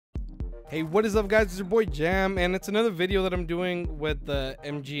Hey, what is up, guys? It's your boy Jam, and it's another video that I'm doing with the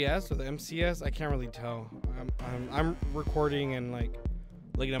MGS or the MCS. I can't really tell. I'm recording and like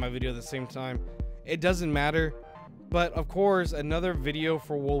looking at my video at the same time. It doesn't matter, but of course, another video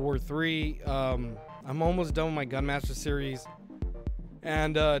for World War III. I'm almost done with my Gunmaster series,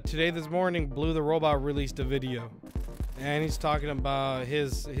 and this morning, Blue the Robot released a video, and he's talking about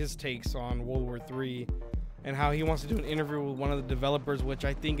his takes on World War III. And how he wants to do an interview with one of the developers, which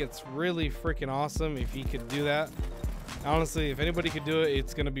I think it's really freaking awesome if he could do that. Honestly, if anybody could do it,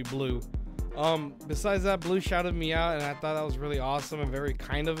 it's gonna be Blue. Besides that, Blue shouted me out, and I thought that was really awesome and very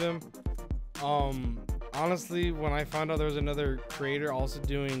kind of him. Honestly, when I found out there was another creator also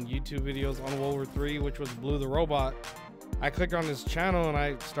doing YouTube videos on World War III, which was Blue the Robot, I clicked on his channel and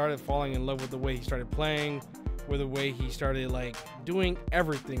I started falling in love with the way he started playing, with the way he started like doing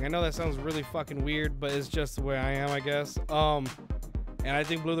everything. I know that sounds really fucking weird, but it's just the way I am, I guess. And I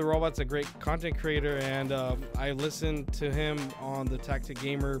think Blue the Robot's a great content creator, and I listened to him on the Tactic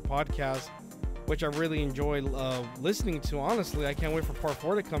Gamer podcast, which I really enjoy listening to. Honestly, I can't wait for part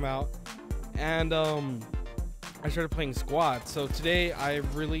 4 to come out. And I started playing Squad. So today I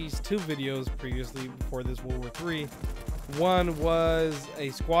released 2 videos previously before this World War III. One was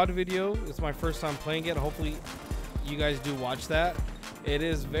a Squad video. It's my first time playing it. Hopefully you guys do watch that. It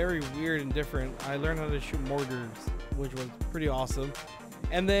is very weird and different. I learned how to shoot mortars, which was pretty awesome.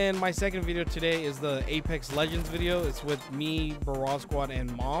 And then my second video today is the Apex Legends video. It's with me, Barral Squad,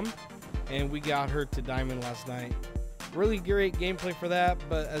 and Mom, and we got her to Diamond last night. Really great gameplay for that.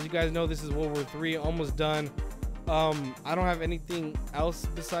 But as you guys know, this is World War III, almost done. I don't have anything else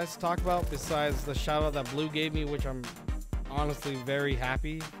besides to talk about besides the shout out that Blue gave me, which I'm honestly very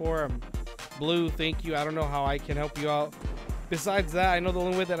happy for. Blue, thank you. I don't know how I can help you out. Besides that, I know the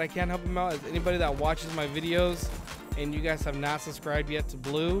only way that I can help him out is anybody that watches my videos and you guys have not subscribed yet to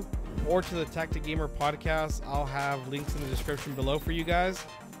Blue or to the Tactic Gamer podcast. I'll have links in the description below for you guys.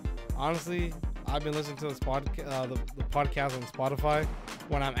 Honestly, I've been listening to this the podcast on Spotify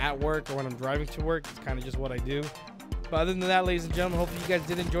when I'm at work or when I'm driving to work. It's kind of just what I do. But other than that, ladies and gentlemen, hopefully you guys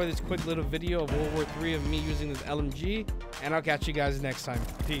did enjoy this quick little video of World War III of me using this LMG, and I'll catch you guys next time.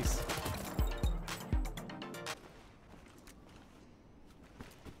 Peace.